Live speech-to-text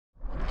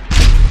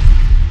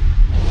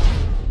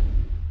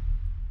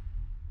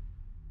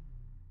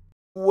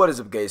What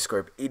is up guys,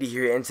 Scarp80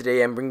 here, and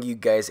today I'm bringing you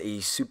guys a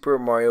Super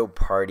Mario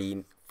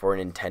Party for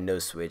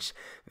Nintendo Switch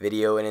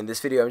video. And in this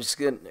video I'm just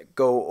going to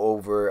go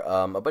over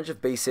a bunch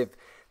of basic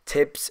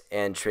tips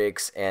and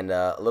tricks and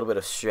a little bit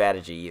of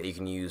strategy that you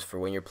can use for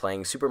when you're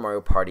playing Super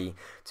Mario Party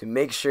to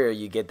make sure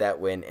you get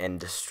that win and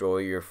destroy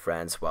your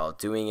friends while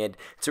doing it.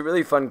 It's a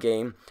really fun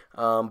game,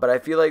 but I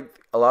feel like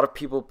a lot of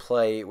people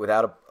play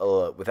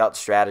without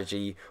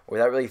strategy or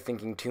without really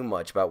thinking too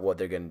much about what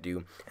they're going to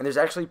do. And there's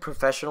actually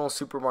professional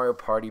Super Mario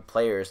Party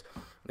players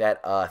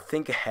that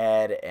think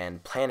ahead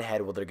and plan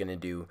ahead what they're going to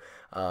do,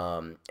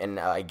 and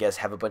I guess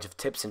have a bunch of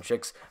tips and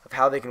tricks of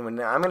how they can win.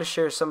 Now, I'm going to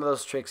share some of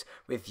those tricks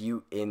with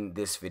you in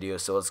this video,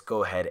 so let's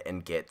go ahead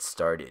and get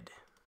started.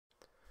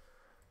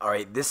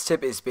 Alright, this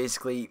tip is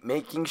basically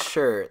making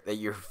sure that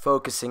you're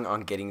focusing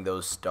on getting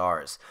those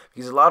stars,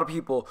 because a lot of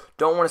people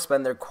don't want to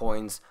spend their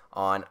coins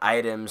on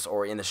items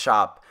or in the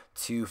shop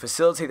to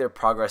facilitate their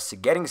progress to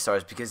getting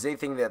stars, because they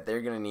think that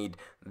they're going to need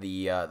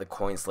the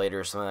coins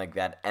later or something like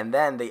that, and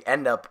then they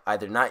end up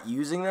either not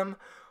using them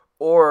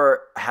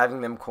or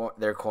having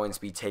their coins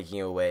be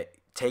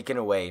taken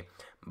away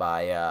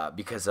by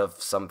because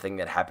of something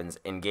that happens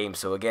in game.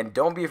 So again,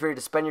 don't be afraid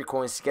to spend your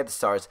coins to get the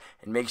stars,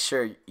 and make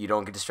sure you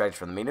don't get distracted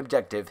from the main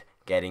objective,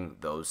 getting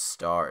those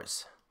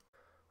stars.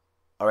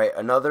 Alright,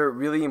 another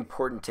really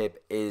important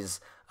tip is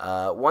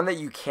one that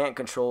you can't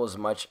control as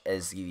much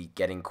as the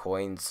getting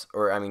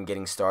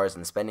stars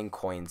and spending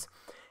coins,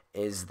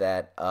 is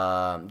that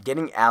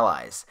getting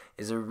allies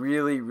is a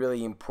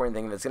really important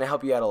thing that's going to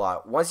help you out a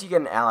lot. Once you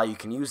get an ally, you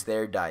can use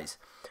their dice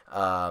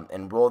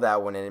and roll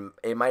that one, and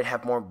it might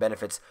have more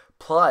benefits.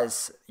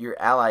 Plus, your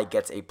ally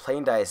gets a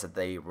plain dice that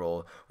they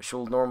roll, which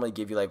will normally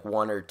give you like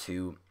 1 or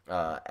 2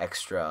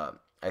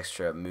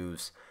 extra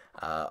moves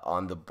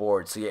on the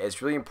board. So yeah,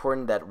 it's really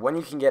important that when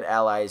you can get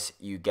allies,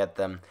 you get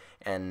them,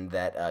 and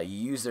that you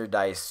use their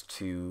dice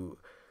to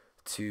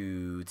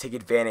take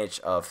advantage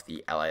of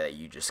the ally that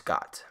you just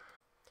got.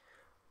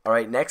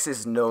 Alright, next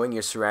is knowing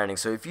your surroundings.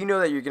 So if you know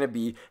that you're going to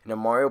be in a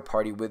Mario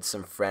Party with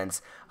some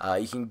friends,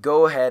 you can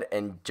go ahead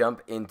and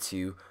jump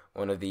into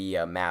one of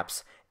the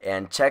maps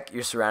and check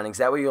your surroundings.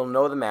 That way you'll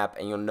know the map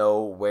and you'll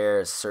know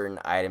where certain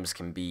items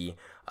can be,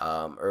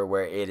 or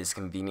where it is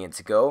convenient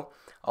to go.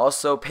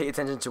 Also, pay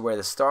attention to where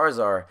the stars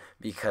are,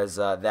 because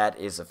that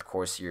is, of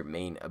course, your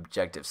main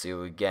objective.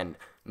 So again,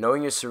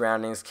 knowing your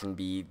surroundings can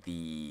be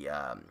the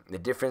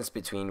difference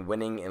between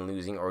winning and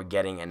losing, or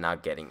getting and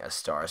not getting a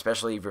star,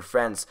 especially if your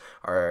friends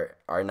are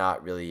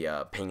not really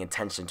paying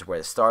attention to where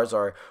the stars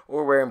are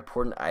or where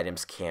important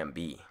items can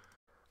be.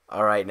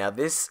 Alright, now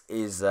this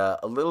is a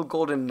little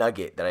golden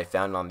nugget that I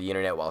found on the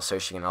internet while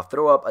searching, and I'll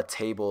throw up a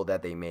table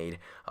that they made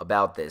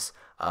about this.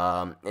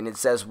 And it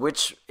says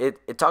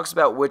it talks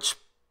about which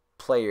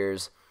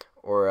players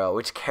or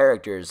which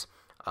characters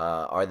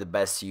are the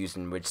best to use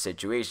in which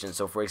situation.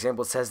 So for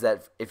example, it says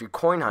that if you're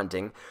coin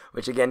hunting,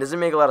 which again doesn't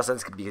make a lot of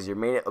sense because your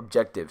main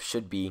objective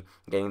should be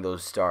getting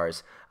those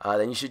stars,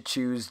 then you should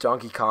choose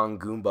Donkey Kong,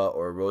 Goomba,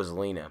 or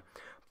Rosalina.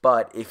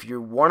 But if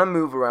you want to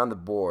move around the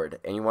board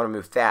and you want to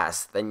move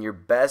fast, then your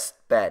best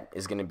bet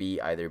is going to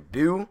be either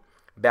Boo,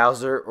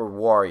 Bowser, or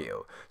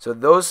Wario. So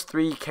those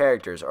 3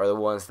 characters are the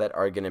ones that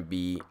are going to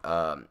be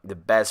the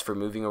best for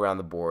moving around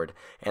the board,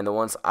 and the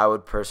ones I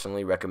would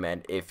personally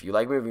recommend if you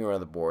like moving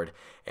around the board,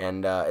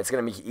 and it's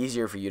going to make it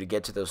easier for you to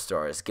get to those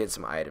stars, get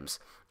some items,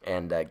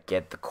 and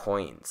get the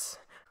coins.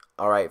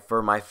 Alright,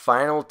 for my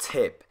final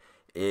tip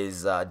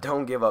is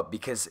don't give up,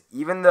 because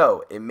even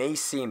though it may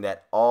seem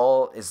that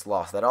all is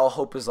lost, that all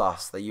hope is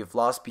lost, that you've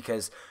lost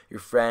because your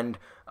friend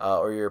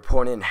or your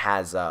opponent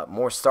has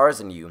more stars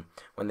than you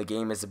when the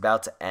game is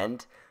about to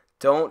end,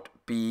 don't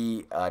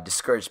be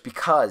discouraged,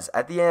 because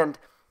at the end,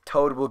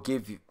 Toad will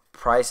give you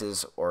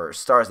prizes or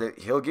stars.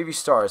 He'll give you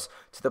stars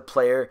to the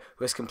player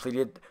who has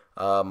completed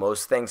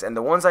most things. And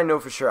the ones I know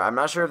for sure, I'm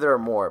not sure if there are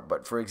more,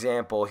 but for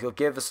example, he'll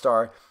give a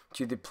star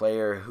to the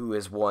player who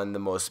has won the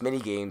most mini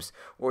games,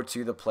 or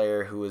to the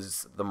player who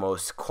has the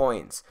most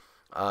coins.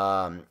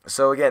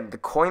 So again, the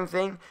coin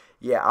thing,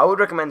 yeah, I would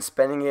recommend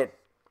spending it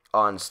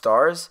on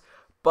stars,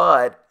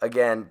 but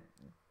again,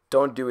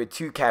 don't do it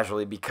too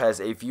casually, because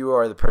if you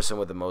are the person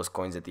with the most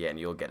coins at the end,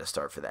 you'll get a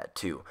star for that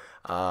too.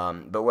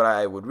 But what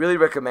I would really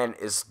recommend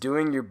is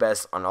doing your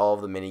best on all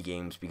of the mini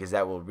games, because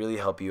that will really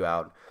help you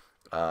out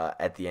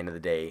at the end of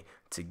the day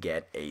to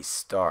get a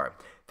star.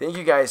 Thank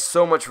you guys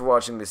so much for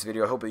watching this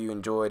video. I hope that you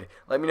enjoyed.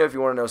 Let me know if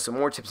you want to know some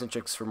more tips and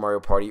tricks for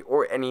Mario Party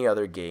or any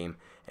other game.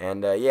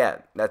 And yeah,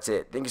 that's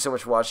it. Thank you so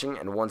much for watching,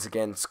 and once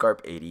again,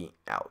 Scarp80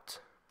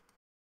 out.